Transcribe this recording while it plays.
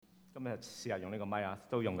今日試下用呢個咪啊，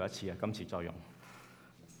都用過一次啊，今次再用。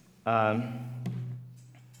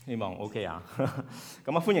希望 OK 啊。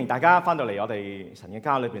咁啊，歡迎大家翻到嚟我哋神嘅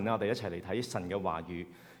家裏邊咧，我哋一齊嚟睇神嘅話語。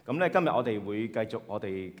咁咧，今日我哋會繼續我哋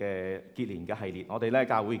嘅結連嘅系列。我哋咧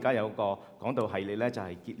教會而家有個講道系列咧，就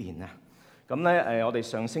係結連啊。咁咧我哋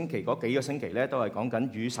上星期嗰幾個星期咧，都係講緊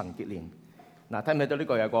與神結連。嗱，睇唔睇到呢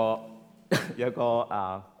個有個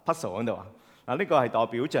puzzle 喺度啊？嗱，呢個係代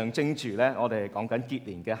表象徵住咧，我哋係講緊結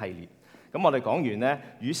連嘅系列。咁我哋講完咧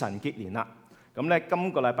與神結連啦。咁咧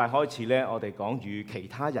今個禮拜開始咧，我哋講與其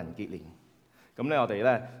他人結連。咁咧我哋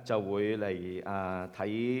咧就會嚟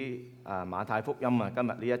睇馬太福音啊，今日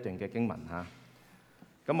呢一段嘅經文嚇。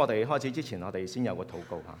咁我哋開始之前，我哋先有個禱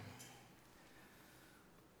告嚇。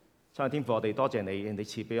親愛天父，我哋多謝你，你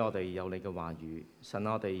賜俾我哋有你嘅話語。神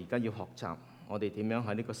啊，我哋而家要學習，我哋點樣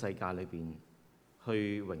喺呢個世界裏邊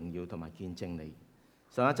去榮耀同埋見證你。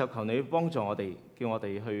神啊，就求你幫助我哋，叫我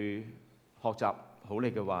哋去學習好你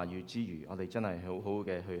嘅話語之餘，我哋真係好好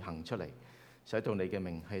嘅去行出嚟，使到你嘅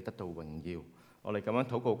名係得到榮耀。我哋咁樣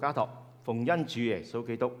禱告交託，奉恩主耶穌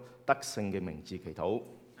基督得勝嘅名字祈禱，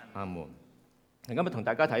阿門。今日同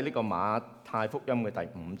大家睇呢個馬太福音嘅第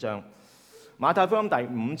5章。馬太福音第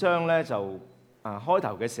5章咧就開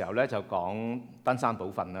頭嘅時候咧就講登山寶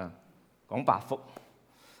訓啦，講八福。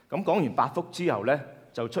咁講完八福之後咧，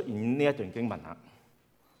就出現呢一段經文啦。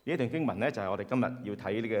呢一段經文咧就係我哋今日要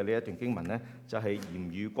睇嘅呢一段經文咧，就係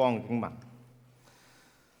鹽與光嘅經文。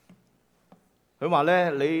佢話咧，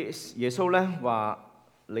耶穌咧話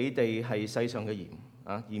你哋係世上嘅鹽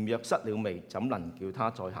啊，鹽若失了味，怎能叫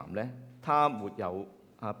它再鹹呢？它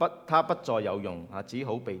不再有用啊，只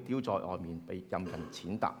好被丟在外面，被任人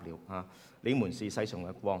踐踏了啊！你們是世上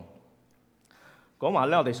嘅光。講話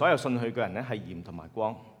咧，我哋所有信佢嘅人咧係鹽同埋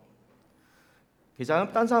光。其實喺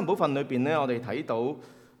登山寶訓裏邊咧，我哋睇到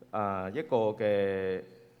一個嘅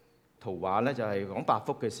圖畫咧，就係講八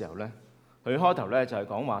福嘅時候咧，佢開頭咧就係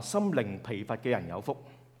講話心靈疲乏嘅人有福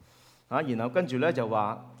啊，然後跟住咧就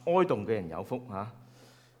話哀慟嘅人有福啊。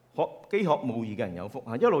飢渴慕義嘅人有福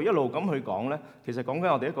啊！一路咁去講咧，其實講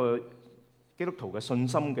緊我哋一個基督徒嘅信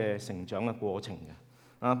心嘅成長嘅過程嘅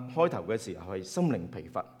啊。開頭嘅時候係心靈疲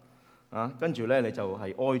乏啊，跟住咧你就係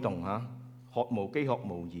哀慟嚇，飢渴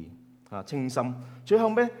慕義啊，清心。最後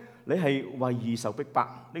咩？你係為義受逼迫，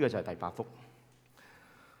呢個就係第八福。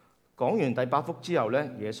講完第八福之後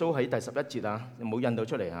咧，耶穌喺第11節啊，冇印到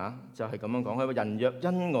出嚟嚇，就係咁樣講。佢話：人若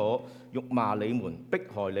因我辱罵你們、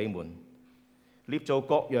迫害你們、捏造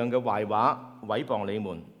各樣嘅壞話毀謗你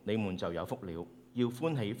們，你們就有福了，要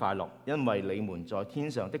歡喜快樂，因為你們在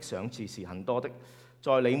天上的賞賜是很多的。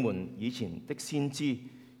在你們以前的先知，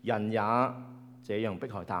人也這樣迫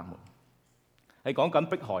害他們。係講緊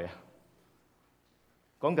迫害啊，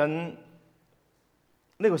講緊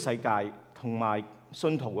呢個世界同埋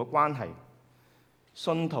信徒嘅關係。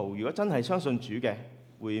信徒如果真係相信主嘅，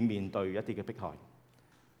會面對一啲嘅迫害，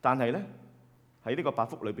但係咧喺呢個八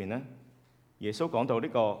福裏邊咧，耶穌講到呢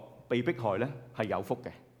個被迫害咧係有福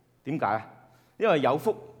嘅。點解啊？因為有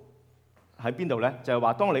福喺邊度咧？就係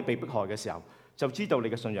話當你被迫害嘅時候，就知道你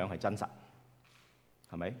嘅信仰係真實，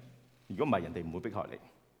係咪？如果唔係，人哋唔會迫害你。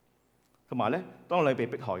同埋咧，當你被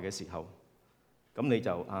迫害嘅時候，咁你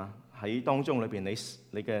就喺當中裏邊，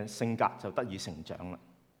你嘅性格就得以成長啦。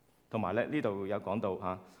同埋咧，呢度有講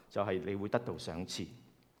到就係你會得到賞賜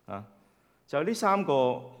啊。就呢3個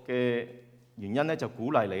嘅原因咧，就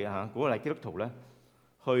鼓勵你鼓勵基督徒咧，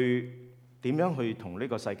去點樣去同呢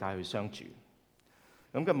個世界去相處。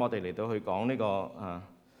咁今日我哋嚟到去講呢個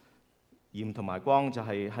鹽同埋光，就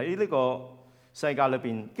係喺呢個世界裏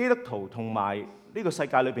邊，基督徒同埋呢個世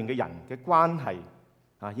界裏邊嘅人嘅關係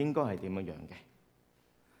應該係點樣樣嘅。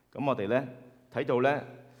咁我哋咧睇到咧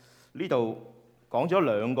呢度講咗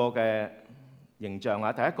2個嘅形象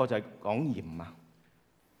啊。第一個就係講鹽啊。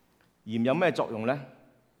鹽有咩作用咧？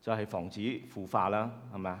就係防止腐化啦，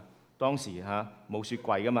係咪啊？當時冇雪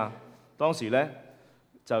櫃噶嘛，當時咧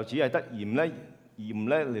就只係得鹽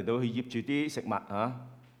咧嚟到去醃住啲食物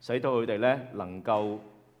使到佢哋咧能夠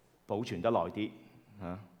保存得耐啲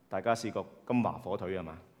嚇。大家試過金華火腿係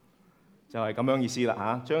嘛？就係咁樣意思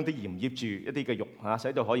啦將啲鹽醃住一啲嘅肉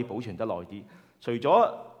使到可以保存得耐啲。除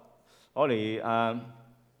咗我嚟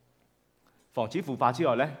防止腐化之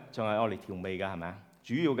外咧，仲係我嚟調味㗎，係咪啊？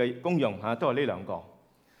主要嘅功用都係呢2個。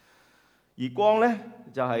而光咧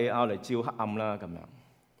就係用嚟照黑暗啦咁樣。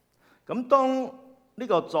咁當呢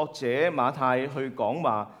個作者馬太去講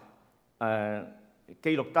話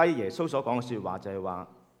記錄低耶穌所講嘅説話，就係話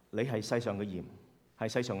你係世上嘅鹽，係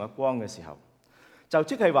世上嘅光嘅時候，就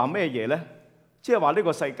即係話咩嘢咧？即係話呢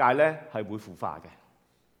個世界咧係會腐化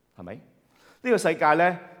嘅，係咪？呢個世界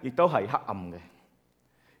咧亦都係黑暗嘅。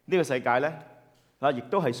呢個世界咧亦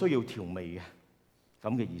都係需要調味嘅咁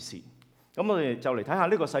嘅意思。咁我哋就嚟睇下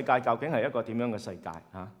呢個世界究竟係一個點樣嘅世界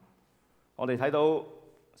啊？我哋睇到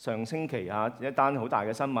上星期一單好大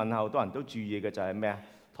嘅新聞，好多人都注意嘅就係咩啊？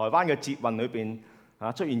台灣嘅捷運裏邊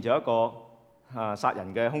出現咗一個殺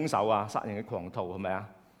人嘅兇手殺人嘅狂徒係咪啊？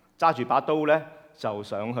揸住把刀咧就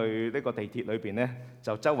上去呢個地鐵裏邊咧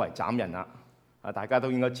就周圍斬人啦！大家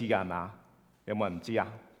都應該知㗎係咪啊？有冇人唔知啊？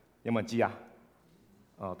有冇人知啊？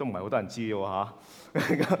都唔係好多人知嘅喎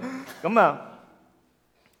咁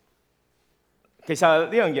其實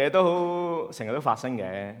呢樣嘢都成日都發生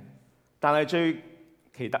嘅，但係最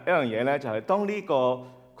奇特一樣嘢咧就係當呢個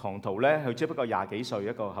狂徒咧，佢只不過廿幾歲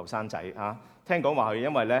一個後生仔聽講話佢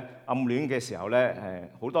因為咧暗戀嘅時候咧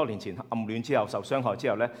好多年前暗戀之後受傷害之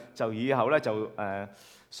後咧，就以後咧就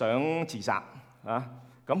想自殺咁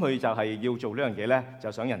佢就係要做呢樣嘢咧，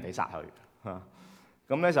就想人哋殺佢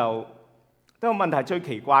咁咧就。但個問題最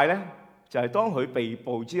奇怪咧，就係當佢被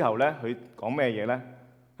捕之後咧，佢講咩嘢咧？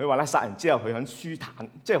佢話咧殺人之後佢很舒坦，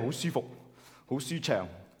即係好舒服、好舒暢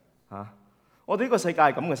我哋呢個世界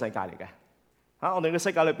係咁嘅世界嚟嘅我哋嘅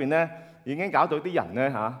世界裏邊咧已經搞到啲人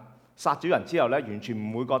咧殺咗人之後咧，完全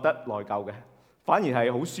唔會覺得內疚嘅，反而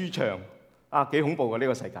係好舒暢幾恐怖嘅呢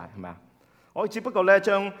個世界係咪啊？我只不過咧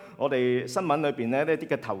將我哋新聞裏邊咧呢啲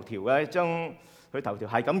嘅頭條咧將佢頭條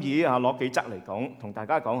係咁以攞幾則嚟講，同大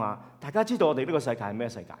家講下，大家知道我哋呢個世界係咩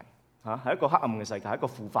世界係一個黑暗嘅世界，係一個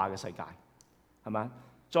腐化嘅世界，係咪？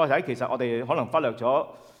再睇其實我哋可能忽略咗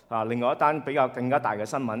另外一單比較更加大嘅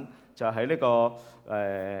新聞，就喺呢個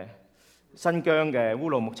新疆嘅烏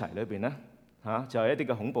魯木齊裏邊咧就係一啲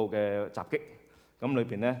嘅恐怖嘅襲擊，咁裏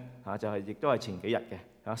邊咧就係亦都係前幾日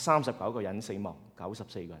嘅39個人死亡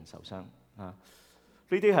，94個人受傷呢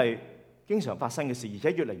啲係經常發生嘅事，而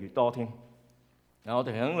且越嚟越多添。我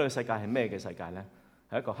哋喺呢個世界係咩嘅世界咧？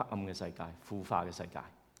係一個黑暗嘅世界、腐化嘅世界。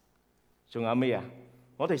仲有咩嘢？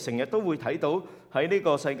我哋成日都會睇到喺呢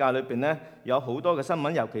個世界裏邊咧，有好多嘅新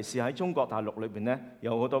聞，尤其是喺中國大陸裏邊咧，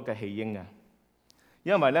有好多嘅棄嬰嘅。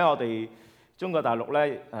因為咧，我哋中國大陸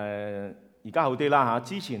咧而家好啲啦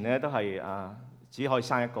之前咧都係只可以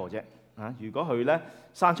生一個啫如果佢咧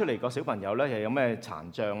生出嚟個小朋友咧又有咩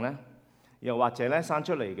殘障咧，又或者咧生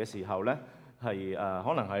出嚟嘅時候咧，係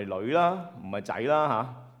可能係女啦，唔係仔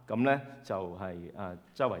啦咁咧就係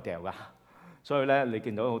周圍掉噶，所以咧你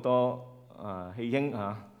見到好多棄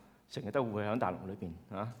嬰成日都會喺大陸裏邊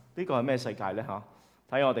呢個係咩世界咧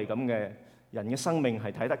睇我哋咁嘅人嘅生命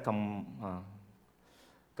係睇得咁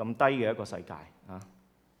低嘅一個世界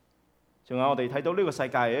仲有我哋睇到呢個世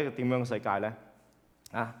界係一個點樣嘅世界咧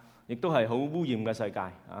亦都係好污染嘅世界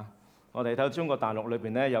我哋睇到中國大陸裏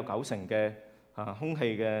邊咧有90%嘅空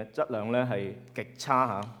氣嘅質量咧係極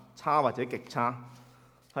差差或者極差，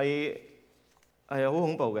係好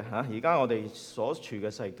恐怖嘅而家我哋所處嘅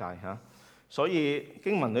世界所以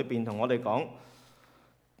經文裏邊同我哋講，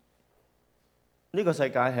呢個世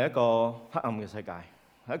界係一個黑暗嘅世界，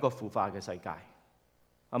係一個腐化嘅世界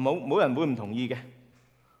冇人會唔同意嘅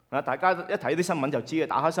大家一睇啲新聞就知嘅，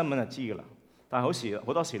打開新聞就知㗎啦。但係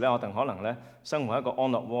好多時咧，我哋可能咧生活喺一個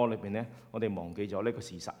安樂窩裏邊咧，我哋忘記咗呢個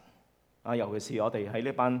事實尤其是我哋喺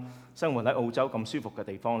呢班生活喺澳洲咁舒服嘅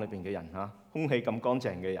地方裏邊嘅人空氣咁乾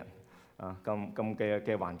淨嘅人咁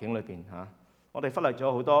嘅環境裏邊我哋忽略咗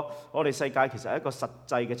好多我哋世界其實係一個實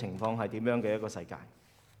際嘅情況係點樣嘅一個世界。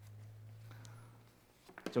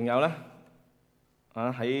仲有咧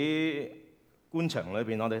喺官場裏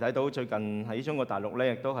邊，我哋睇到最近喺中國大陸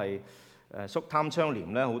咧，亦都係肅貪倡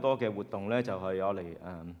廉咧，好多嘅活動咧就係攞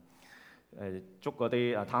嚟捉嗰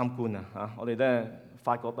啲貪官我哋咧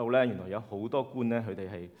發覺到咧，原來有好多官咧，佢哋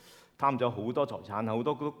係貪咗好多財產，好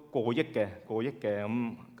多過億嘅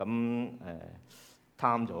咁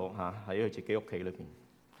貪咗喺佢自己屋企裏邊。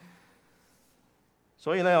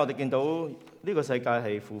所以咧，我哋見到呢個世界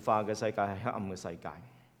係腐化嘅世界，係黑暗嘅世界。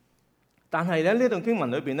但係咧，呢段經文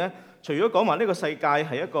裏邊咧，除咗講話呢個世界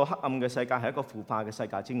係一個黑暗嘅世界，係一個腐化嘅世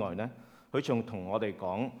界之外咧，佢仲同我哋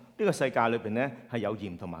講呢個世界裏邊咧係有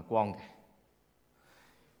鹽同埋光嘅。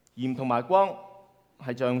鹽同埋光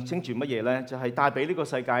係象徵住乜嘢咧？就係帶俾呢個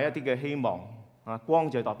世界一啲嘅希望光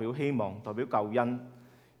就代表希望，代表救恩。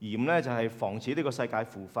鹽咧就係防止呢個世界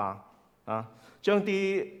腐化將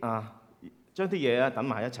啲嘢等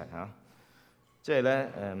埋一齊即係咧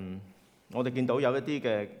我哋見到有一啲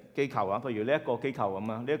嘅機構譬如呢一個機構咁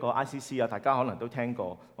呢一個 ICC 大家可能都聽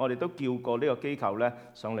過，我哋都叫過呢個機構咧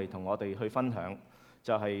上嚟同我哋去分享，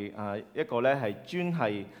就係一個咧係專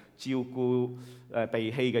係照顧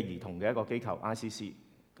被棄嘅兒童嘅一個機構 ICC，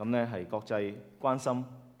 咁咧係國際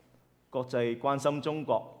關心中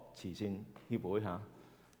國慈善協會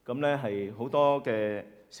咁咧係好多嘅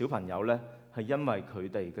小朋友咧係因為佢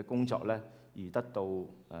哋嘅工作咧而得到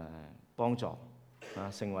幫助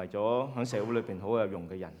成為咗喺社會裏邊好有用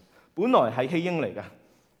嘅人。本來係棄嬰嚟㗎，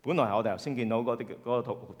本來係我哋頭先見到嗰個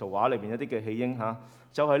圖畫裏邊一啲嘅棄嬰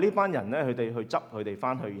就係呢班人咧，佢哋去執佢哋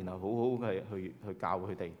翻去，然後好好去教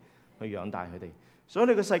佢哋，去養大佢哋。所以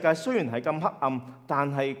呢個世界雖然係咁黑暗，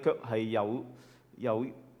但係卻係有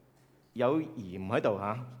鹽喺度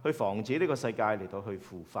去防止呢個世界嚟到去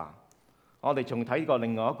腐化。我哋仲睇過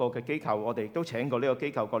另外一個嘅機構，我哋都請過呢個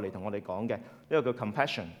機構過嚟同我哋講嘅，呢個叫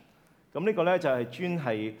Compassion。咁呢個咧就係專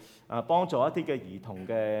係幫助一啲嘅兒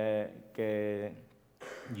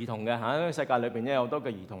童嘅喺世界裏邊咧，有好多嘅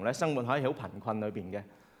兒童咧生活喺好貧困裏邊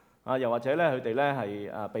嘅又或者咧佢哋咧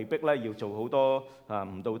係被逼咧要做好多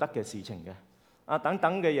唔道德嘅事情嘅等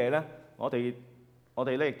等嘅嘢咧，我哋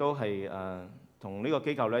咧亦都係同呢個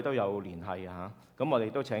機構咧都有聯繫咁我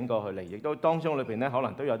哋都請過佢嚟，亦都當中裏邊咧可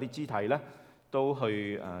能都有啲肢體咧都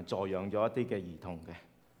去助養咗一啲嘅兒童嘅。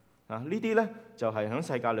呢啲咧就係喺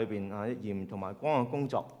世界裏邊鹽同埋光嘅工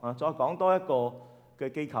作再講多一個嘅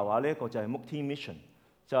機構呢一個就係 Multi-Mission，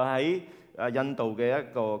 就喺印度嘅一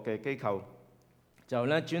個嘅機構，就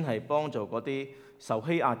咧專係幫助嗰啲受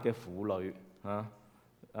欺壓嘅婦女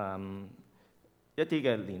一啲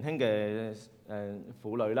嘅年輕嘅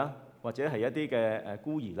婦女啦，或者係一啲嘅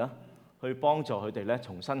孤兒啦，去幫助佢哋咧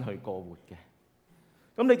重新去過活嘅。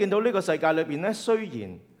咁你見到呢個世界裏邊咧，雖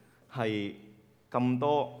然係咁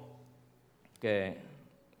多嘅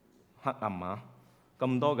黑暗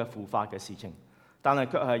咁多嘅腐化嘅事情，但係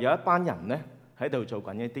卻係有一班人咧喺度做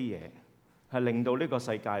緊一啲嘢，係令到呢個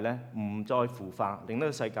世界咧唔再腐化，令到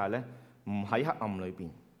呢個世界咧唔喺黑暗裏邊。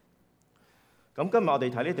咁今日我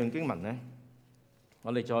哋睇呢段經文咧，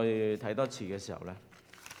我哋再睇多次嘅時候咧，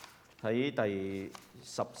喺第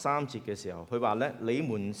13節嘅時候，佢話咧：你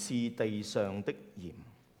們是地上的鹽。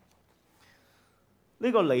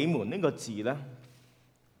呢個你們呢個字咧，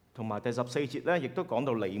同埋第14節咧，亦都講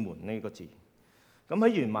到你們呢個字。咁喺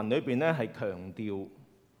原文裏邊咧，係強調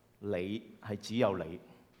你係只有你，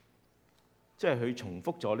即係佢重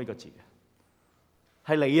複咗呢個字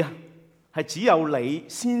嘅，係你係只有你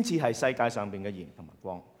先至係世界上邊嘅鹽同埋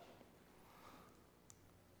光，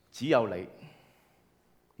只有你，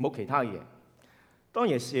冇其他嘢。當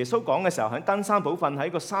耶穌講嘅時候，喺登山寶訓喺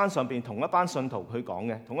個山上邊，同一班信徒去講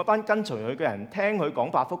嘅，同一班跟隨佢嘅人，聽佢講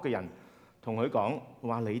八福嘅人，同佢講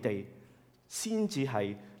話：你哋先至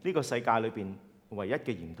係呢個世界裏邊唯一嘅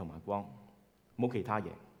鹽同埋光，冇其他嘢。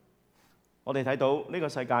我哋睇到呢個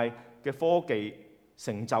世界嘅科技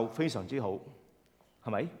成就非常之好，係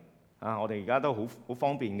咪？我哋而家都好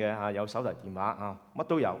方便嘅有手提電話乜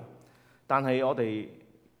都有。但係我哋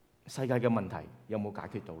世界嘅問題有冇解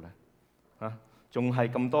決到呢？仲係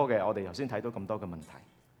咁多嘅，我哋頭先睇到咁多嘅問題。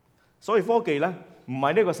所以科技咧唔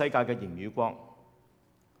係呢個世界嘅鹽與光。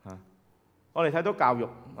我哋睇到教育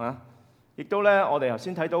亦都咧，我哋頭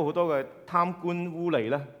先睇到好多嘅貪官污吏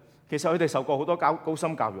咧，其實佢哋受過好多高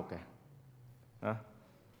深教育嘅。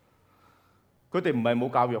佢哋唔係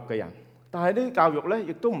冇教育嘅人，但係呢啲教育咧，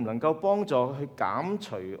亦都唔能夠幫助去減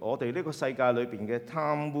除我哋呢個世界裏邊嘅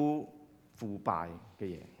貪污腐敗嘅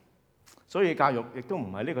嘢。所以教育亦都唔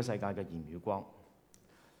係呢個世界嘅鹽與光。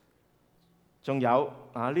仲有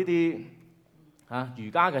呢啲儒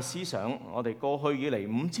家嘅思想，我哋過去以嚟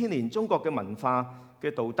5000年中國嘅文化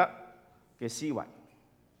嘅道德嘅思維，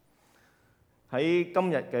喺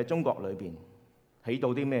今日嘅中國裏邊起到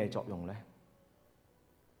啲咩作用呢？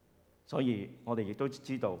所以我哋亦都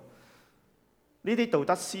知道呢啲道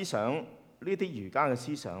德思想，呢啲儒家嘅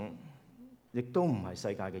思想，亦都唔係世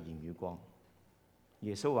界嘅鹽與光。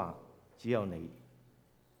耶穌話：只有你，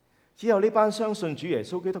只有呢班相信主耶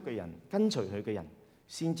穌基督嘅人，跟隨佢嘅人，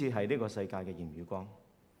先至係呢個世界嘅鹽與光，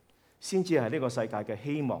先至係呢個世界嘅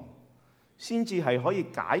希望，先至係可以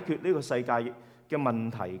解決呢個世界嘅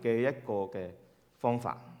問題嘅一個嘅方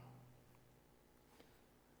法。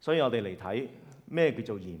所以我哋嚟睇咩叫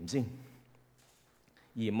做鹽先。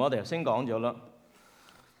鹽我哋頭先講咗啦，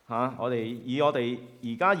我哋以我哋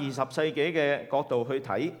而家20世紀嘅角度去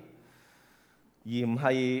睇，鹽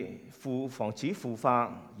係防止腐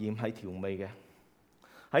化，鹽係調味嘅。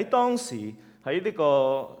喺當時喺呢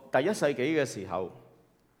個第1世紀嘅時候，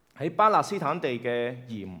喺巴勒斯坦地嘅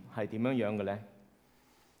鹽係點樣樣嘅咧？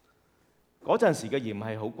嗰陣時嘅鹽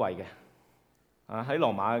係好貴嘅。喺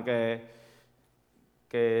羅馬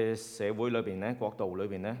嘅社會裏邊咧，國度裏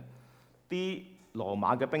邊咧，啲羅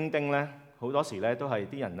馬嘅兵丁咧，好多時咧都係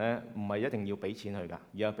啲人咧，唔係一定要俾錢佢㗎，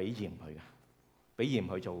而係俾鹽佢㗎，俾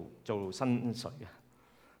鹽去做薪水嘅。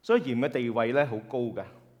所以鹽嘅地位咧好高㗎。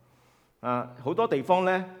好多地方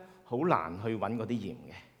咧好難去揾嗰啲鹽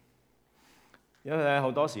嘅，因為咧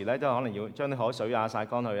好多時咧都可能要將啲海水曬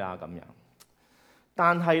乾佢咁樣。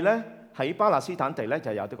但係咧喺巴勒斯坦地咧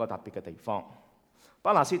就有啲個特別嘅地方。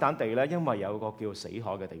巴勒斯坦地咧因為有個叫死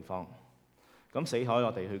海嘅地方，咁死海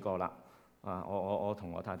我哋去過啦。我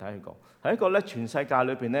同我太太去過，係一個咧全世界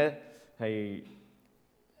裏邊咧係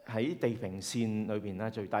喺地平線裏邊咧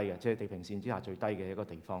最低嘅，即係地平線之下最低嘅一個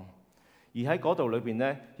地方。而喺嗰度裏邊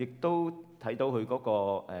咧，亦都睇到佢嗰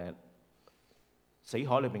個死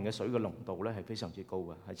海裏邊嘅水嘅濃度咧係非常之高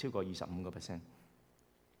嘅，係超過25%。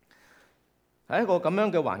喺一個咁樣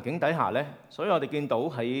嘅環境底下咧，所以我哋見到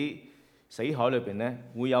喺死海裏邊咧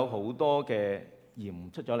會有好多嘅鹽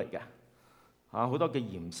出咗嚟嘅，好多嘅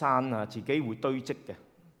鹽山啊，自己會堆積嘅。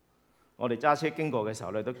我哋揸車經過嘅時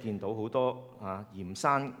候咧，都見到好多鹽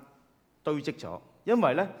山堆積咗，因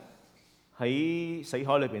為咧喺死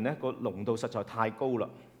海裏邊咧個濃度實在太高啦，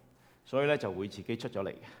所以咧就會自己出咗嚟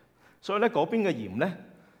嘅。所以咧嗰邊嘅鹽咧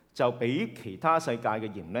就比其他世界嘅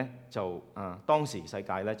鹽咧就當時世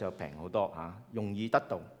界咧就平好多容易得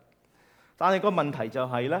到。但係個問題就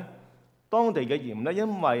係咧，當地嘅鹽咧，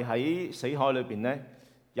因為喺死海裏邊咧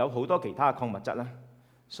有好多其他嘅礦物質咧，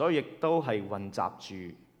所以亦都係混雜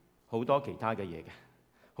住好多其他嘅嘢嘅。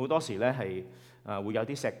好多時咧係會有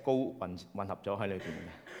啲石膏混合咗喺裏邊嘅。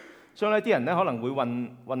所以咧啲人咧可能會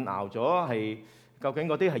混淆咗係究竟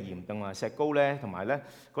嗰啲係鹽定係石膏咧，同埋咧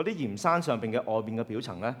嗰啲鹽山上邊嘅外邊嘅表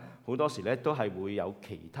層咧，好多時咧都係會有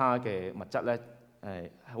其他嘅物質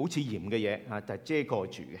咧好似鹽嘅嘢就係遮蓋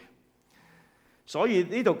住嘅。所以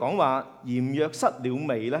呢度講話鹽若失了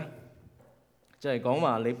味咧，就係講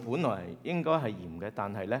話你本來應該係鹽嘅，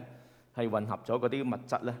但係咧係混合咗嗰啲物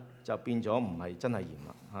質咧，就變咗唔係真係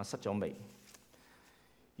鹽啦，失咗味。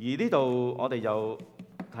而呢度我哋就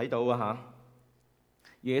睇到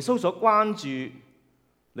耶穌所關注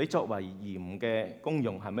你作為鹽嘅功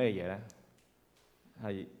用係咩嘢咧？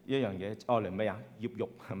係一樣嘢，愛嚟咩啊？醃肉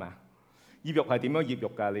係咪啊？醃肉係點樣醃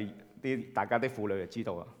肉㗎？大家啲婦女就知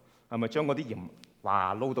道啊。係咪將嗰啲鹽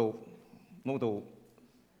撈到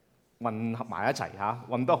混合埋一齊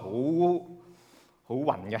混得好勻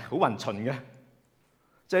嘅，好勻勻嘅？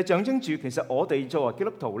就係象徵住其實我哋作為基督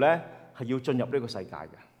徒咧係要進入呢個世界嘅。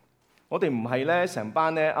我哋唔係咧成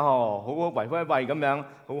班咧好為威咁樣，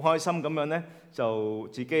好開心咁樣咧就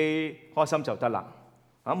自己開心就得啦。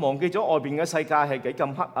忘記咗外邊嘅世界係幾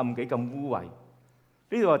咁黑暗、幾咁污穢。呢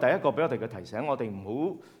度係第一個俾我哋嘅提醒，我哋唔好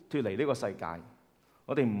脫離呢個世界。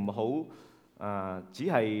我哋唔好只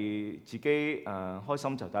係自己開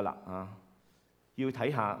心就得啦要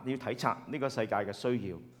睇下，要體察呢個世界嘅需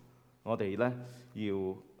要，我哋咧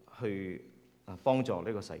要去幫助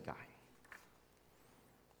呢個世界。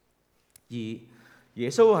而耶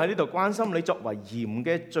穌喺呢度關心你作為鹽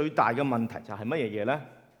嘅最大嘅問題就係乜嘢嘢咧？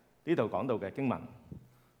呢度講到嘅經文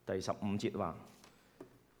第15節話，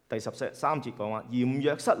第13節講話鹽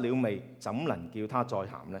若失了味，怎能叫它再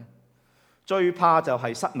鹹咧？最怕就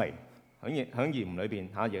係失味。喺鹽裏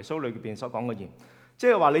邊耶穌裏邊所講嘅鹽，即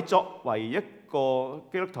係話你作為一個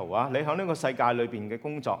基督徒你喺呢個世界裏邊嘅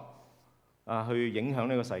工作去影響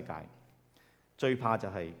呢個世界，最怕就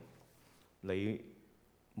係你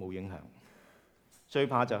冇影響，最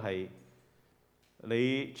怕就係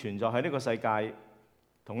你存在喺呢個世界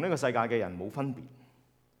同呢個世界嘅人冇分別，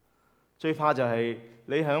最怕就係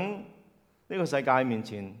你喺呢個世界面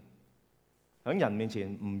前，喺人面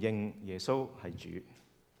前唔認耶穌係主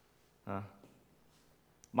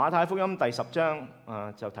馬太福音第10章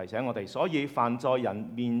就提醒我哋，所以凡在人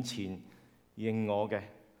面前認我嘅，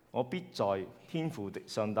我必在天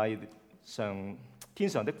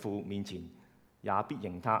上的父面前也必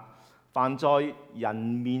認他；凡在人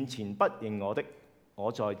面前不認我的，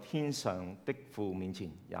我在天上的父面前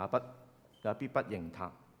也必不認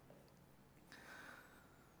他。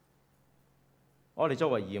我哋作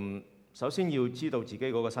為鹽，首先要知道自己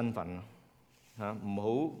嗰個身份唔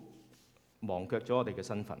好忘卻咗我哋嘅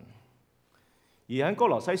身份。而喺哥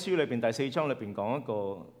羅西書裏邊第4章裏邊講一個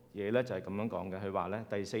嘢咧，就係咁樣講嘅。佢話咧，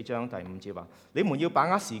第4章第5節話：你們要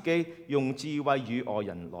把握時機，用智慧與外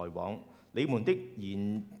人來往。你們的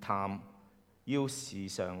言談要時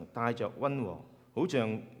常帶着溫和，好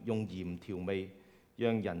像用鹽調味，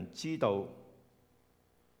讓人知道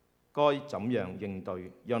該怎樣應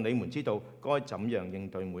對，讓你們知道該怎樣應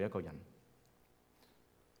對每一個人。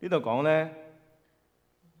呢度講咧，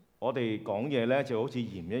我哋講嘢咧就好似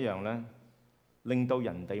鹽一樣咧，令到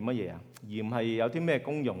人哋乜嘢啊？鹽係有啲咩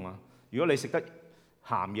功用啊？如果你食得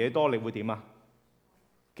鹹嘢多，你會點啊？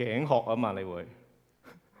頸渴啊嘛，你會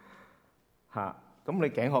咁你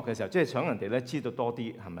頸渴嘅時候，即係想人哋咧知道多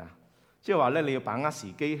啲，係咪啊？即係話咧，你要把握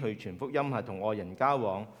時機去傳福音，係同外人交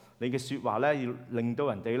往。你嘅説話咧，要令到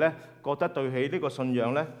人哋咧覺得對起呢個信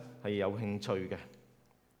仰咧係有興趣嘅。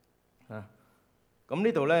咁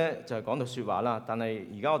呢度咧就係講到説話啦。但係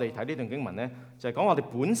而家我哋睇呢段經文咧，就係講我哋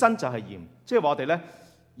本身就係鹽，即係話我哋咧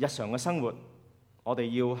日常嘅生活，我哋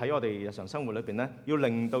要喺我哋日常生活裏邊咧，要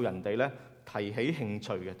令到人哋咧提起興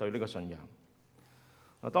趣嘅對呢個信仰。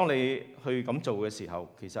當你去咁做嘅時候，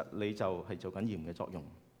其實你就係做緊鹽嘅作用。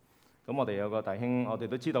咁我哋有個弟兄，我哋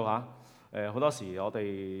都知道嚇，好多時我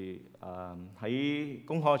哋喺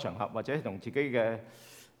公開場合或者同自己嘅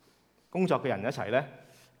工作嘅人一齊咧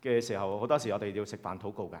嘅時候，好多時我哋要食飯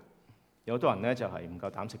禱告㗎。有好多人咧就係唔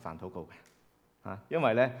夠膽食飯禱告嘅，因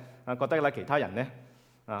為咧覺得咧其他人咧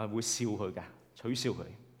會笑佢嘅，取笑佢。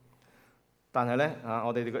但係咧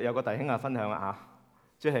我哋有個弟兄分享下，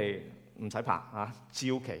即係唔使怕照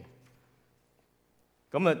祈。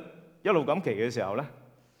咁一路咁祈嘅時候咧，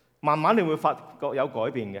慢慢你會發覺有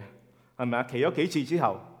改變嘅，係咪啊？祈咗幾次之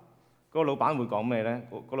後，個老闆會講咩咧？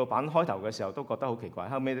個老闆開頭嘅時候都覺得好奇怪，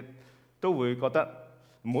後尾都會覺得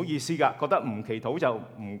唔好意思㗎，覺得唔祈禱就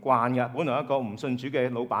唔慣㗎。本來一個唔信主嘅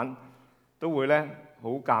老闆都會咧好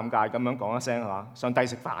尷尬咁樣講一聲上帝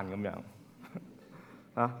食飯咁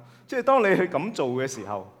樣即係當你去咁做嘅時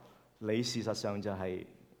候，你事實上就係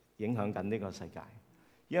影響緊呢個世界，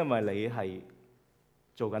因為你係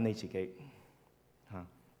做緊你自己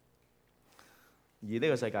而呢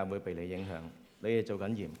個世界會被你影響。你係做緊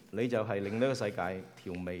鹽，你就係令呢個世界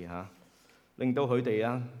調味令到佢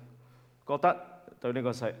哋覺得對呢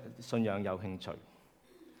個信仰有興趣。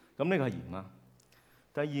咁呢個係鹽。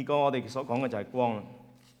第二個我哋所講嘅就係光。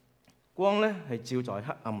光咧係照在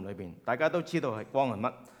黑暗裏邊，大家都知道係光係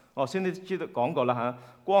乜。我頭先都知道講過啦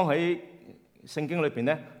光喺聖經裏邊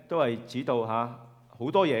咧都係指到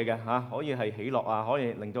好多嘢嘅可以係喜樂可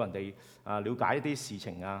以令到人哋了解一啲事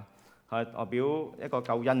情代表一個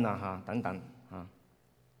救恩等等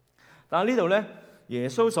但係呢度咧，耶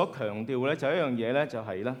穌所強調咧就一樣嘢咧，就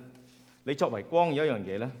係咧，你作為光有一樣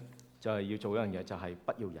嘢咧，就係要做一樣嘢，就係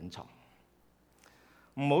不要隱藏，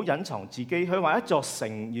唔好隱藏自己。佢話一座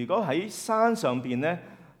城，如果喺山上邊咧，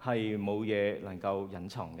係冇嘢能夠隱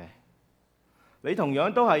藏嘅。你同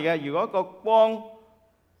樣都係嘅。如果個光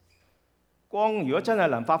如果真係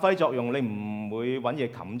能發揮作用，你唔會揾嘢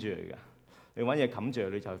冚住佢嘅。你揾嘢冚住，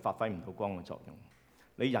你就發揮唔到光嘅作用。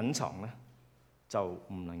你隱藏咧，就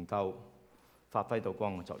唔能夠發揮到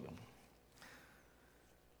光嘅作用。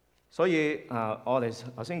所以我哋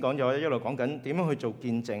頭先講咗，一路講緊點樣去做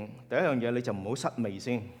見證。第一樣嘢你就唔好失味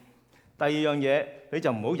先。第二樣嘢你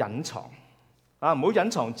就唔好隱藏唔好隱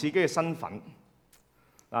藏自己嘅身份。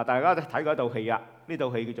大家都睇過一套戲啊，呢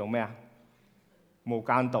套戲叫做咩啊？無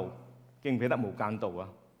間道。記唔記得無間道啊？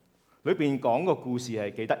裏邊講個故事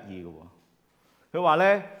係幾得意嘅喎。佢話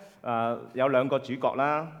咧有兩個主角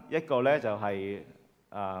啦，一個咧就係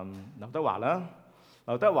劉德華啦。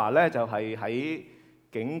劉德華咧就係喺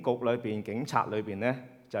警局裏邊、警察裏邊咧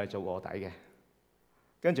就係做臥底嘅。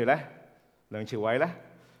跟住咧，梁朝偉咧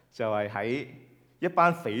就係喺一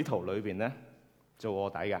班匪徒裏邊咧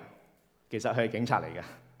做臥底嘅。其實佢係警察嚟嘅，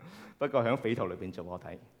不過喺匪徒裏邊做臥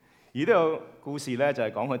底。而呢個故事咧就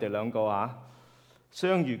係講佢哋兩個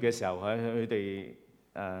相遇嘅時候，佢哋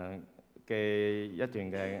嘅一段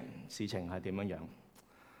嘅事情係點樣樣。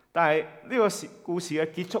但係呢個故事嘅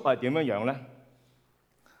結束係點樣樣咧？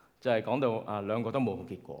就係講到兩個都冇好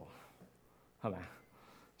結果，係咪啊？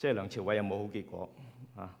即係梁朝偉又冇好結果，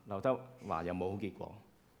劉德華又冇好結果，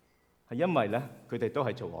係因為咧佢哋都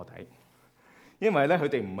係做臥底，因為咧佢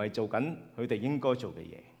哋唔係做緊佢哋應該做嘅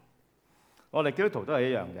嘢。我哋基督徒都係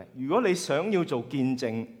一樣嘅。如果你想要做見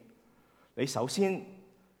證，你首先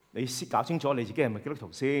你先搞清楚你自己係咪基督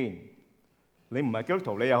徒先。你唔係基督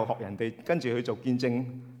徒，你又學人哋跟住去做見證，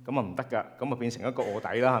咁啊唔得㗎，咁啊變成一個臥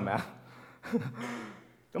底啦，係咪啊？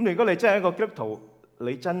咁如果你真係一個基督徒，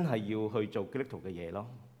你真係要去做基督徒嘅嘢咯。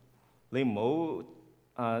你唔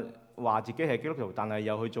好話自己係基督徒，但係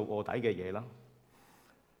又去做臥底嘅嘢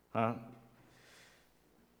咯。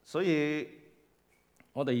所以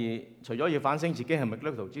我哋除咗要反省自己係咪基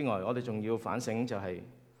督徒之外，我哋仲要反省就係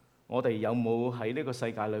我哋有冇喺呢個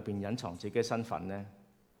世界裏邊隱藏自己嘅身份呢？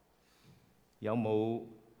有冇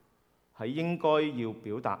喺應該要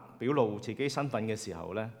表露自己身份嘅時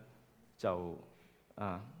候咧，就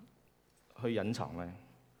去隱藏咧？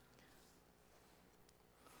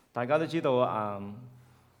大家都知道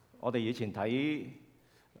我哋以前睇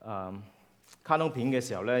卡通片嘅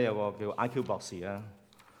時候咧，有個叫 IQ 博士啊。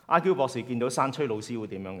IQ 博士見到山吹老師會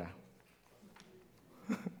點樣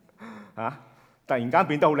㗎？突然間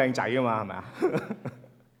變得好靚仔㗎嘛，係咪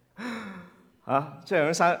啊？即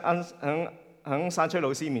係喺山吹老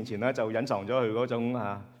師面前咧，就隱藏咗佢嗰種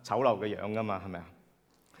醜陋嘅樣㗎嘛，係咪啊？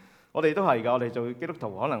我哋都係㗎。我哋做基督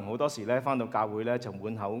徒，可能好多時咧返到教會咧就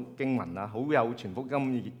滿口經文好有傳福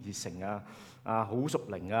音熱誠好屬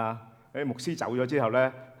靈啊！牧師走咗之後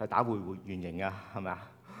咧，係打回原形啊，係咪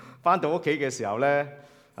啊？翻到屋企嘅時候咧，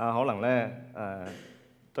可能咧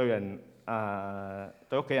對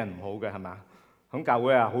屋企人唔好嘅係咪啊？咁教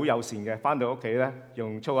會好友善嘅，翻到屋企咧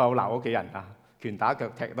用粗口鬧屋企人啊，拳打腳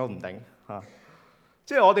踢都唔頂嚇。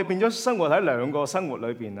即係我哋變咗生活喺兩個生活裏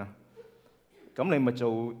邊啊，咁你咪做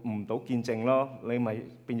唔到見證咯，你咪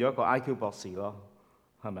變咗一個 IQ 博士咯，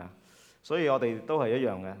係咪啊？所以我哋都係一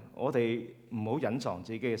樣嘅，我哋唔好隱藏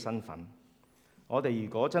自己嘅身份。我哋如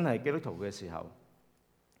果真係基督徒嘅時候，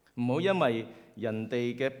唔好因為人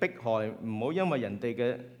哋嘅迫害，唔好因為人哋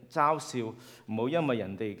嘅嘲笑，唔好因為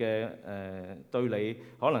人哋嘅對你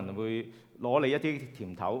可能會攞你一啲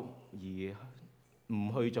甜頭而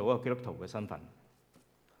唔去做一個基督徒嘅身份。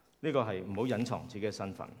呢個係唔好隱藏自己嘅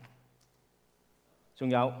身份。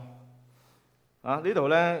仲有呢度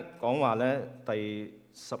咧講話咧第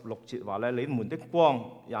16節話咧，你們的光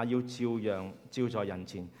也要照樣照在人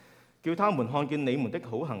前，叫他們看見你們的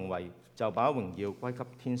好行為，就把榮耀歸給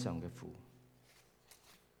天上嘅父。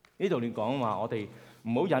呢度你講話，我哋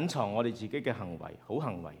唔好隱藏我哋自己嘅行為，好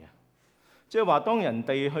行為啊！即係話，當人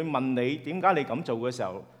哋去問你點解你咁做嘅時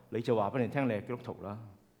候，你就話俾你聽，你係基督徒啦，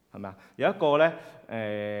係咪啊？有一個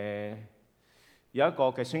咧，有一個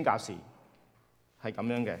嘅宣教士係咁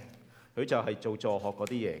樣嘅，佢就係做助學嗰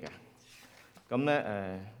啲嘢嘅。咁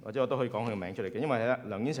咧或者我都可以講佢個名出嚟嘅，因為咧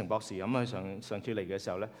梁燕成博士咁佢上次嚟嘅時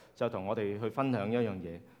候咧，就同我哋去分享一樣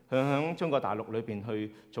嘢，佢喺中國大陸裏邊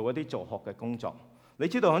去做一啲助學嘅工作。你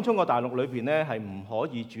知道喺中國大陸裏邊咧係唔可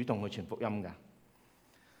以主動去傳福音嘅，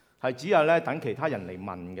係只有咧等其他人嚟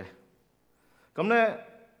問嘅。咁咧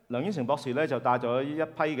梁燕成博士咧就帶咗一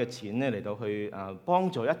批嘅錢咧嚟到去幫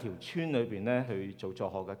助一條村裏邊咧去做助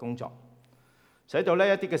學嘅工作，使到呢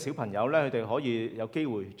一啲嘅小朋友咧佢哋可以有機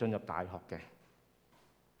會進入大學嘅。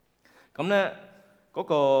咁咧嗰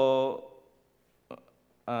個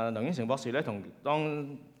梁燕成博士咧同當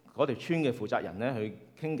嗰條村嘅負責人咧去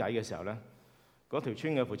傾偈嘅時候咧，嗰條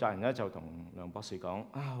村嘅負責人咧就同梁博士講：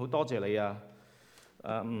好多謝你啊！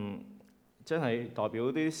真係代表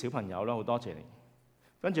啲小朋友啦，好多謝你。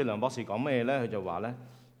跟住梁博士講咩咧？佢就話咧：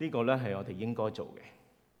呢個咧係我哋應該做嘅。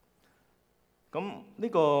咁呢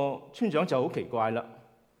個村長就好奇怪啦！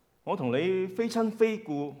我同你非親非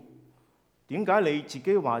故，點解你自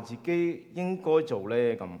己話自己應該做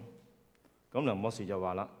咧？咁梁博士就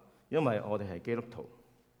話啦：因為我哋係基督徒，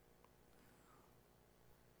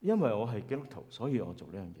因為我係基督徒，所以我做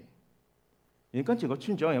呢樣嘢。而跟住個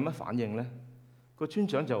村長有乜反應咧？個村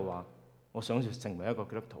長就話：我想成為一個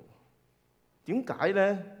基督徒。點解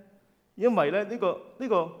咧？因為咧呢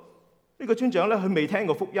個村長咧，佢未聽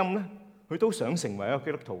過福音咧，佢都想成為一個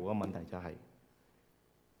基督徒。個問題就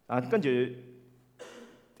係跟住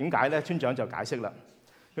點解咧？村長就解釋啦。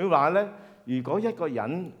佢話咧，如果一個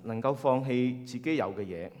人能夠放棄自己有嘅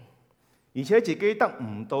嘢，而且自己得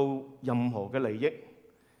唔到任何嘅利益，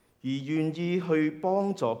而願意去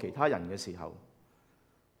幫助其他人嘅時候，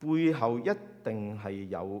背後一定係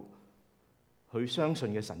有佢相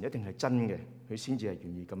信嘅神，一定係真嘅，佢先至係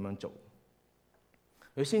願意咁樣做，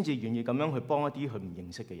佢先至願意咁樣去幫一啲佢唔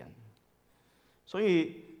認識嘅人。所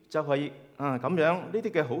以就係咁樣，呢啲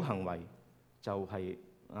嘅好行為就係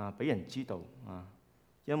俾人知道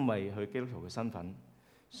因為佢基督徒嘅身份，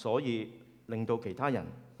所以令到其他人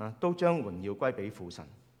都將榮耀歸俾父神。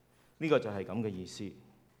呢個就係咁嘅意思。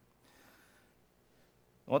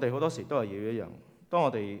我哋好多時都係要一樣，當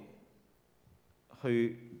我哋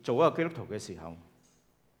去做一個基督徒嘅時候，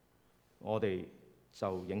我哋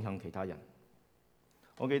就影響其他人。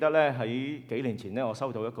我記得咧喺幾年前咧，我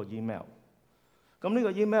收到一個 email。咁呢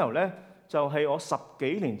個 email 咧就係我10幾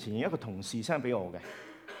年前一個同事 send 俾我嘅。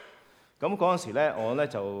咁嗰陣時咧，我咧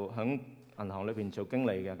就喺銀行裏邊做經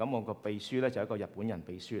理嘅。咁我個秘書咧就係一個日本人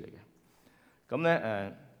秘書嚟嘅。咁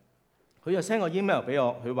咧佢就 send 個 email 俾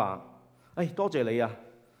我，佢話：多謝你啊！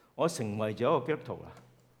我成為咗一個基督徒啦。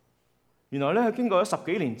原來咧，佢經過咗10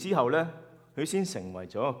幾年之後咧，佢先成為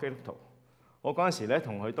咗一個基督徒。我嗰陣時咧，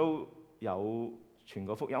同佢都有傳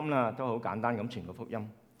過福音啦，都好簡單咁傳過福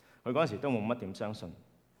音。佢嗰陣時都冇乜點相信，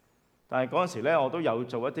但係嗰陣時咧，我都有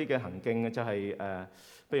做一啲嘅行徑嘅，就係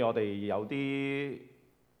譬如我哋有啲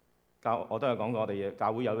我都有講過，我哋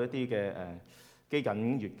教會有一啲嘅飢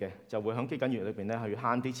饉月嘅，就會喺飢饉月裏邊咧去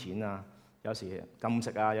慳啲錢啊。有時禁食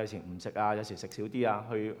啊，有時唔食啊，有時食少啲啊，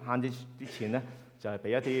去慳啲錢咧，就係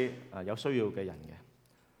俾一啲有需要嘅人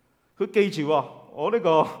嘅。佢記住我呢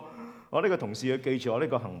個同事，佢記住我呢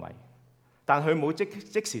個行為，但佢冇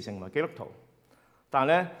即時成為基督徒。但係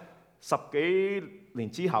咧10幾年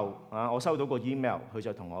之後我收到個 email，佢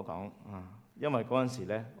就同我講因為嗰陣時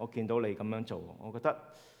咧，我見到你咁樣做，我覺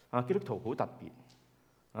得基督徒好特別，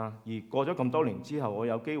而過咗咁多年之後，我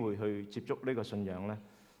有機會去接觸呢個信仰咧，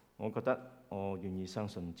我覺得我願意相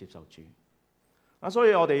信接受主。所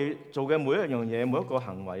以我哋做嘅每一樣嘢，每一個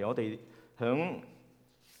行為，我哋響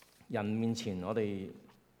人面前，我哋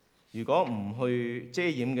如果唔去遮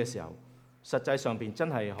掩嘅時候，實際上邊真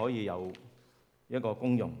係可以有一個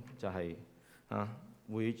功用，就係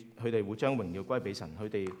佢哋會將榮耀歸俾神，佢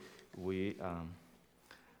哋會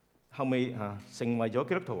後尾成為咗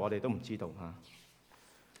基督徒，我哋都唔知道。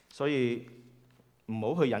所以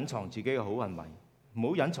唔好去隱藏自己嘅好行為，唔好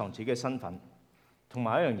隱藏自己嘅身份，同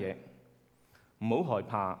埋一樣嘢，唔好害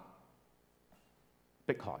怕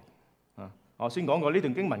迫害。我先講過呢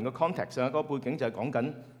段經文嘅 context 個背景就係講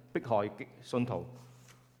緊迫害信徒，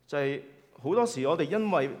就係好多時我哋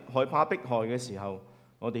因為害怕迫害嘅時候，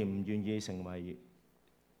我哋唔願意成為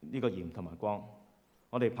呢個鹽同埋光，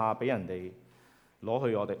我哋怕俾人哋攞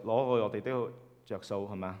去我哋都要着數，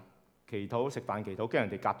係咪啊？祈禱食飯祈禱，驚人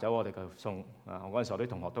哋夾走我哋嘅餸。我嗰陣時候啲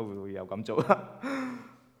同學都會有咁做，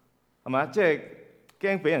係咪啊？即係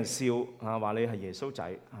驚俾人笑話你係耶穌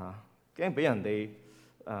仔，驚俾人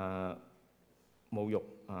哋侮辱。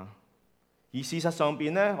而事實上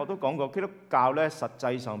邊咧，我都講過，基督教咧實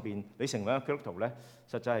際上邊你成為一個基督徒咧，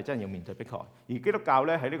實際係真係要面對迫害。而基督教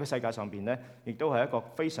咧喺呢個世界上邊咧，亦都係一個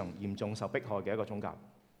非常嚴重受迫害嘅一個宗教。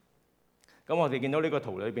咁我哋見到呢個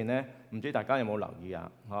圖裏邊咧，唔知大家有冇留意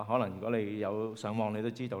啊？可能如果你有上網，你都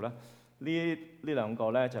知道啦。呢兩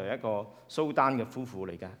個咧就係一個蘇丹嘅夫婦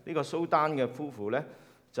嚟嘅。呢個蘇丹嘅夫婦咧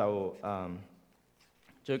就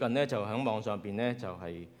最近咧就喺網上邊咧就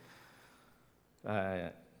係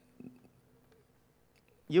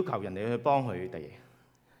要求人哋去幫佢哋，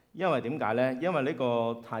因為點解咧？因為呢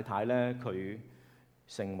個太太咧佢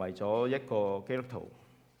成為咗一個基督徒，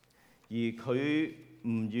而佢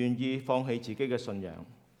唔願意放棄自己嘅信仰，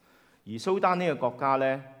而蘇丹呢個國家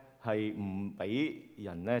咧係唔俾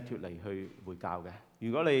人咧脫離去回教嘅。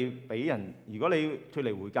如果你脫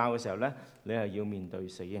離回教嘅時候咧，你係要面對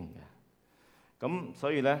死刑嘅。咁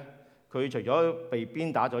所以咧，佢除咗被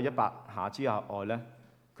鞭打咗100下之外咧，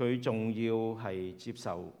佢仲要係接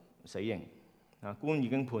受死刑。官已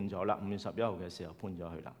經判咗啦，5月11號嘅時候判咗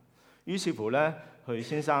佢啦。於是乎咧，佢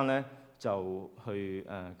先生咧就去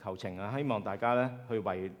求情啊，希望大家咧去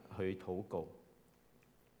為佢禱告。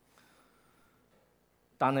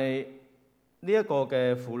但係呢一個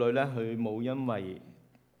嘅婦女咧，佢冇因為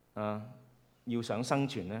要想生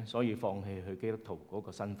存咧，所以放棄佢基督徒嗰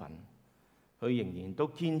個身份。佢仍然都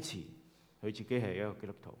堅持佢自己係一個基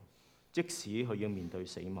督徒，即使佢要面對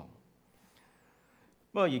死亡。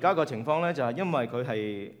不過而家個情況咧，就係因為佢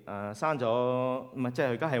係生咗，唔係即係佢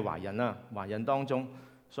而家係懷孕啦，懷孕當中，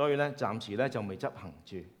所以咧暫時咧就未執行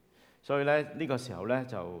住。所以咧呢個時候咧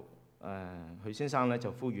就佢先生咧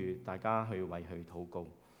就呼籲大家去為佢禱告。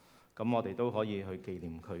咁我哋都可以去紀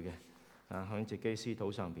念佢嘅，喺自己私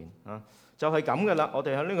禱上邊就係咁嘅啦。我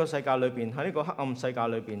哋喺呢個世界裏邊，喺呢個黑暗世界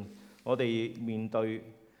裏邊，我哋面對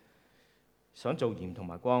想做鹽同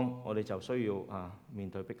埋光，我哋就需要面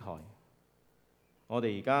對迫害。我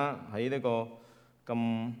哋而家喺呢個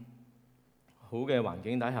咁好嘅環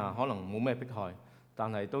境底下，可能冇咩迫害，但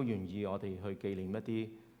係都願意我哋去紀念一啲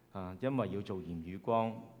因為要做鹽與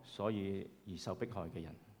光，所以而受迫害嘅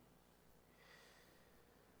人。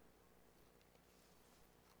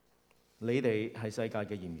你哋係世界嘅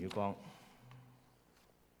鹽與光，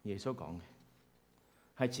耶穌講嘅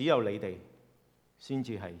係只有你哋先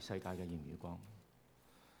至係世界嘅鹽與光。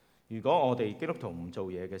如果我哋基督徒唔做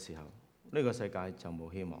嘢嘅時候，呢個世界就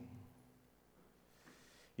冇希望。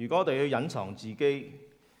如果我哋要隱藏自己，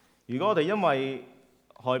如果我哋因為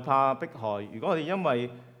害怕迫害，如果我哋因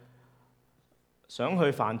為想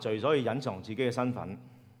去犯罪，所以隱藏自己嘅身份，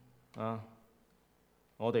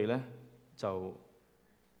我哋咧就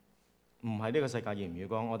唔係呢個世界鹽與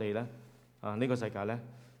光。我哋咧呢個世界咧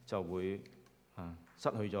就會失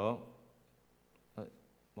去咗，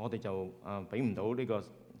我哋就俾唔到呢個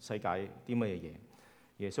世界啲乜嘢嘢。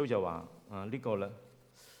耶穌就話呢個咧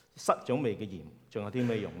失咗味嘅鹽，仲有啲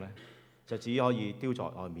咩用咧？就只可以丟在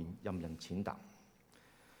外面，任人踐踏。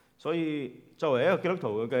所以作為一個基督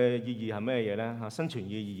徒嘅意義係咩嘢咧？生存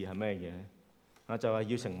意義係咩嘢咧？就係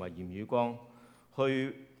要成為鹽與光，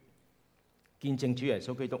去見證主耶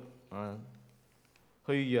穌基督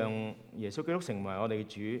去讓耶穌基督成為我哋嘅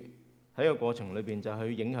主。喺個過程裏邊就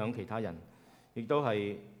去影響其他人，亦都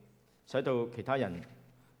係使到其他人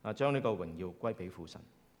將呢個榮耀歸俾父神。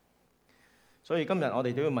所以今日我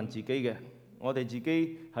哋都要問自己嘅，我哋自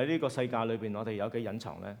己喺呢個世界裏邊，我哋有幾隱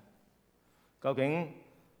藏呢？究竟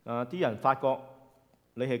啲人發覺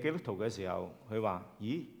你係基督徒嘅時候，佢話：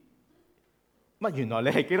咦，乜原來你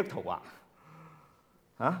係基督徒啊？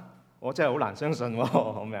我真係好難相信喎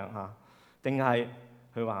咁樣嚇。定係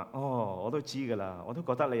佢話我都知㗎啦，我都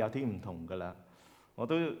覺得你有啲唔同㗎啦，我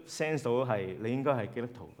都 sense 到係你應該係基督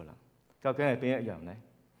徒㗎啦。究竟係邊一樣呢？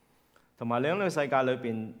同埋你喺呢個世界裏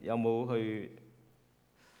邊有冇去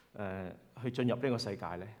進入呢個世界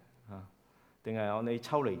呢？嚇，定係你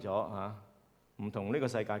抽離咗嚇，唔同呢個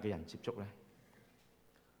世界嘅人接觸呢？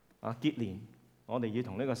結連，我哋要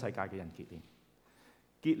同呢個世界嘅人結連。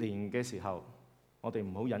結連嘅時候，我哋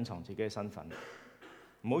唔好隱藏自己嘅身份，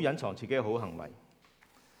唔好隱藏自己嘅好行為，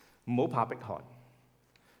唔好怕迫害，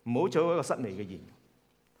唔好做一個失微嘅言。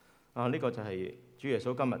呢個就係主耶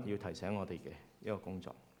穌今日要提醒我哋嘅一個工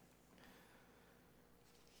作。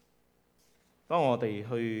當我哋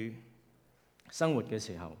去生活嘅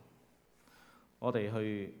時候，我哋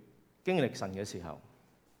去經歷神嘅時候，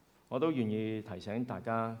我都願意提醒大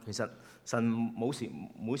家，其實神每時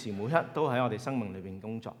每刻都喺我哋生命裏邊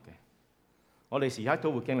工作嘅。我哋時刻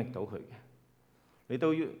都會經歷到佢嘅。你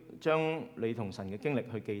都要將你同神嘅經歷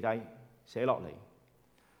去記低寫落嚟，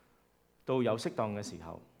到有適當嘅時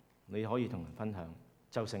候，你可以同人分享，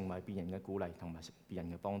就成為別人嘅鼓勵同埋別人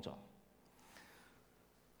嘅幫助。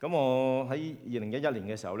咁我喺2011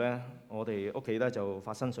年嘅時候咧，我哋屋企咧就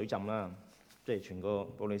發生水浸啦，即係全個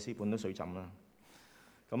布里斯本都水浸啦。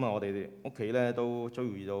咁我哋屋企咧都遭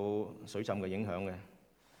遇到水浸嘅影響嘅。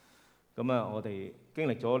咁我哋經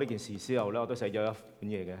歷咗呢件事之後咧，我都寫咗一本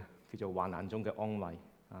嘢嘅，叫做《患難中嘅安慰》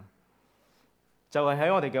啊。就係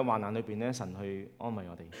喺我哋嘅患難裏邊咧，神去安慰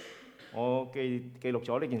我哋。我記錄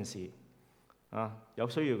咗呢件事啊，有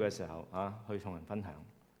需要嘅時候去同人分享。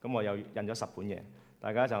咁我又印咗10本嘢。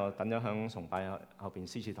大家就等咗響崇拜後邊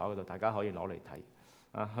司事台嗰度，大家可以攞嚟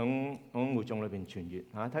睇。響會眾裏邊傳閱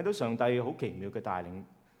睇到上帝好奇妙嘅帶領，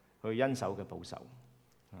去恩手嘅保守。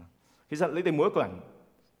其實你哋每一個人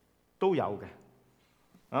都有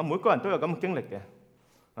嘅，每個人都有咁嘅經歷嘅。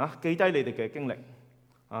記低你哋嘅經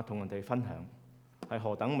歷，同人哋分享係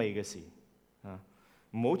何等美嘅事。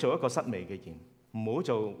唔好做一個失微嘅言，唔好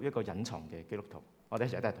做一個隱藏嘅基督徒。我哋一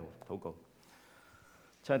齊都係禱告。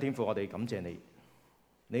親愛天父，我哋感謝你。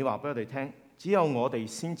你話俾我哋聽，只有我哋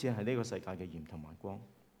先至係呢個世界嘅鹽同埋光。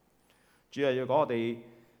主啊，如果我哋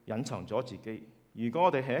隱藏咗自己，如果我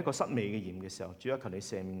哋係一個失微嘅鹽嘅時候，主啊，求你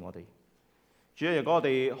赦免我哋。主啊，如果我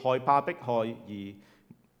哋害怕迫害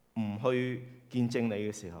而唔去見證你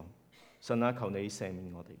嘅時候，神啊，求你赦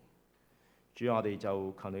免我哋。主啊，我哋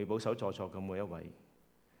就求你保守在座嘅每一位。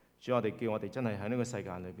主啊，我哋叫我哋真係喺呢個世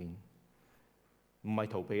界裏邊，唔係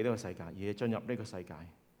逃避呢個世界，而係進入呢個世界。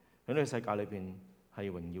喺呢個世界裏邊，係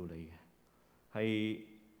榮耀你嘅，係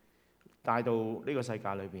帶到呢個世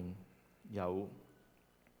界裏邊有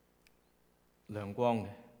亮光嘅，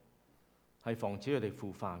係防止佢哋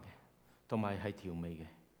腐化嘅，同埋係調味嘅。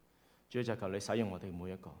主要就求你使用我哋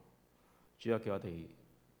每一個，主要叫我哋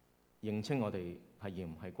認清我哋係鹽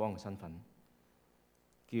係光嘅身份，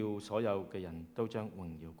叫所有嘅人都將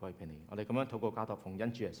榮耀歸俾你。我哋咁樣禱告交託奉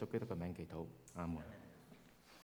恩主耶穌基督嘅名祈禱，阿門。